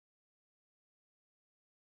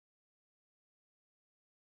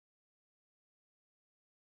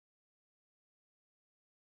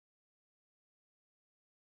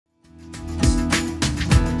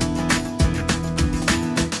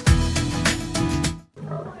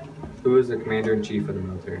Who is the commander-in-chief of the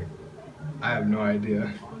military? I have no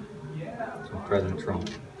idea. So President Trump.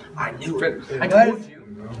 I knew it. I told you.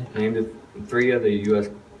 Name the 3 of the U.S.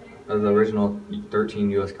 of the original 13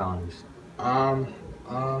 U.S. colonies.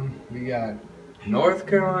 We got North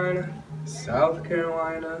Carolina, South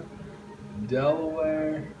Carolina,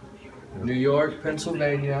 Delaware, New York,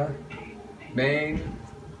 Pennsylvania, Maine,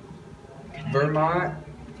 Vermont,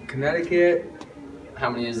 Connecticut. How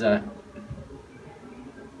many is that?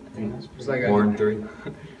 It's like 4 and 3. No,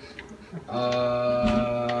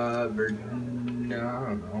 I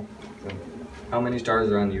don't know. How many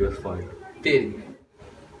stars are on the U.S. flag? 50.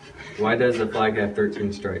 Why does the flag have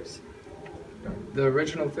 13 stripes? The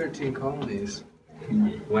original 13 colonies.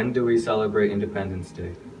 When do we celebrate Independence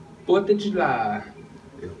Day? 4th of July.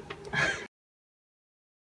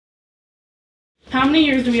 How many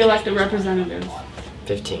years do we elect a representative?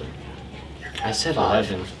 15. I said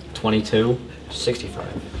 11. 22. 65.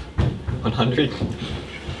 100.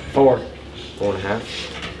 4.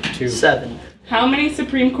 4.5. 2. 7. How many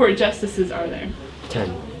Supreme Court justices are there?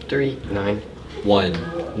 10. 3. 9.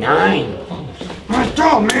 1. 9. My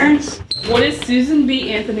job, man! What is Susan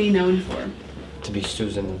B. Anthony known for? To be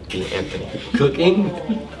Susan B. Anthony. Cooking?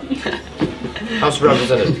 House of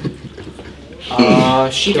Representatives.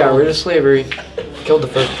 She got rid of slavery. Killed the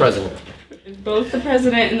first president. If both the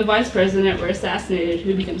president and the vice president were assassinated,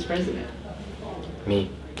 who becomes president?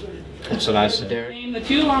 Me. That's what I said, Derek. Name the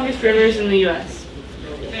 2 longest rivers in the U.S.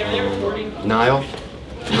 Nile.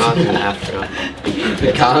 Not in Africa.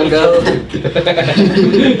 The Congo.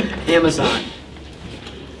 Amazon.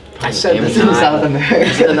 I said this in South America.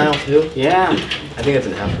 Is it the Nile too? Yeah. I think it's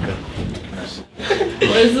in Africa.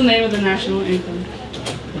 What is the name of the national anthem?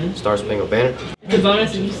 Star Spangled Banner. The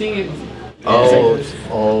bonus if you sing it.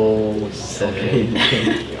 Say.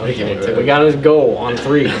 We gotta go on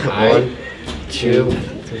 3. 1, 2,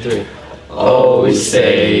 3. Oh,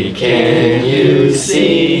 say, can you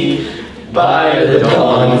see by the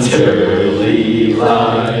dawn's early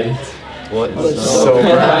light what so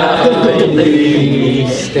proudly we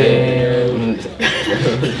stand?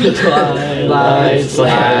 The twilight's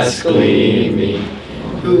last gleaming.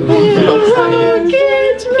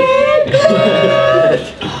 Rocket's red glare.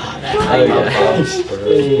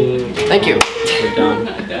 Thank you. We're done.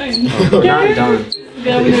 Not done. We're not done.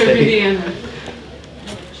 Governor of Indiana.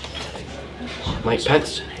 Mike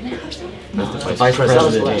Pence. That's the vice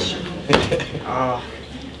president.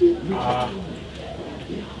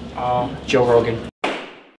 Joe Rogan.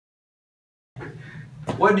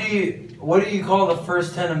 What do you call the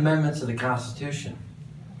first 10 amendments of the Constitution?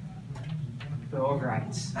 Bill of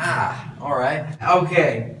Rights. Ah, all right.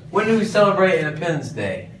 Okay. When do we celebrate Independence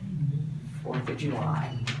Day? 4th of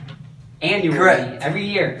July. Annually. Correct. Every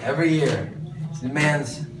year. Every year.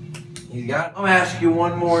 He's got. I'm gonna ask you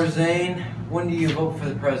one more, Zane. When do you vote for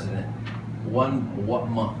the president? What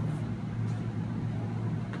month?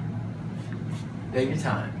 Take your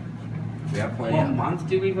time. We got plenty What of month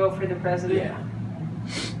do we vote for the president? Yeah.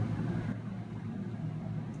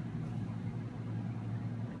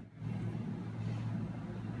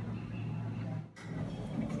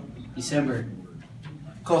 December.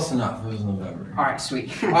 Close enough. It was November. Alright,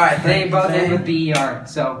 sweet. Alright, They thank you, both end Zane. with BER,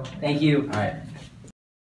 so thank you. Alright.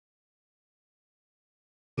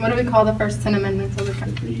 What do we call the first 10 amendments of the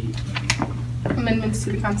country? Amendments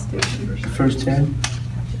to the Constitution. The first 10?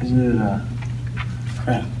 Is it,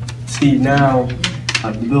 crap. See, now,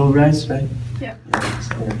 the Bill of Rights, right? Yeah.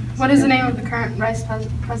 What is the name of the current vice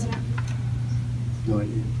president? No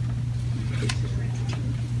idea.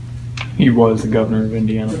 He was the governor of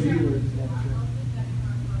Indiana.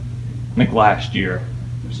 Like last year.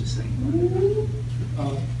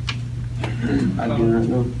 I do not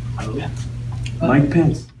know. Mike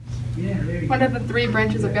Pence. What are the 3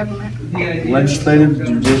 branches of government? Legislative,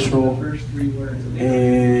 judicial,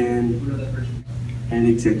 and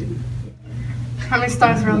executive. How many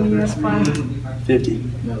stars are on the U.S. flag? 50.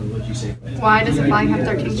 Why does the flag have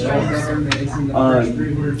 13 stripes?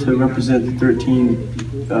 To represent the 13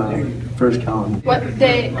 first colony.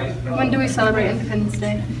 When do we celebrate Independence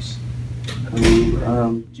Day?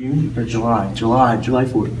 June or July? July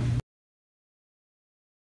 4th.